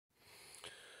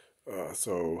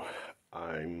So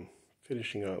I'm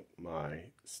finishing up my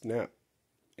SNAP,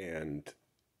 and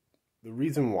the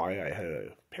reason why I had a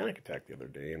panic attack the other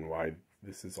day and why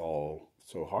this is all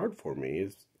so hard for me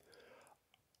is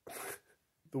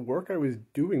the work I was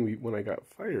doing when I got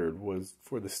fired was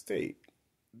for the state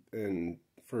and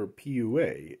for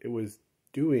PUA. It was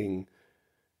doing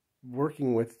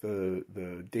working with the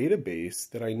database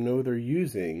that I know they're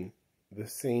using the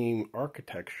same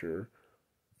architecture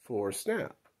for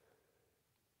SNAP.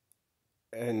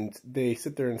 And they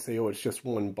sit there and say, oh, it's just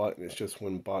one button, it's just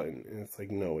one button. And it's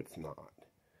like, no, it's not.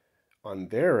 On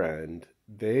their end,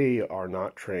 they are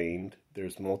not trained.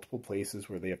 There's multiple places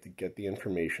where they have to get the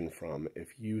information from. If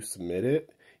you submit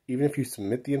it, even if you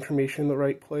submit the information in the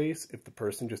right place, if the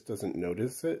person just doesn't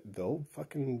notice it, they'll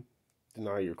fucking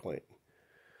deny your claim.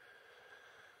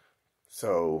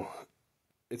 So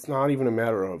it's not even a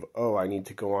matter of, oh, I need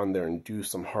to go on there and do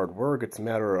some hard work. It's a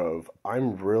matter of,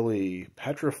 I'm really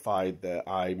petrified that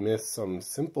I missed some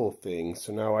simple things.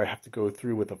 So now I have to go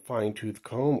through with a fine-tooth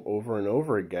comb over and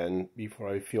over again before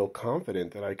I feel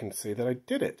confident that I can say that I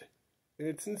did it. And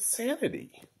it's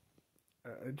insanity.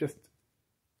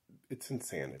 It's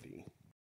insanity.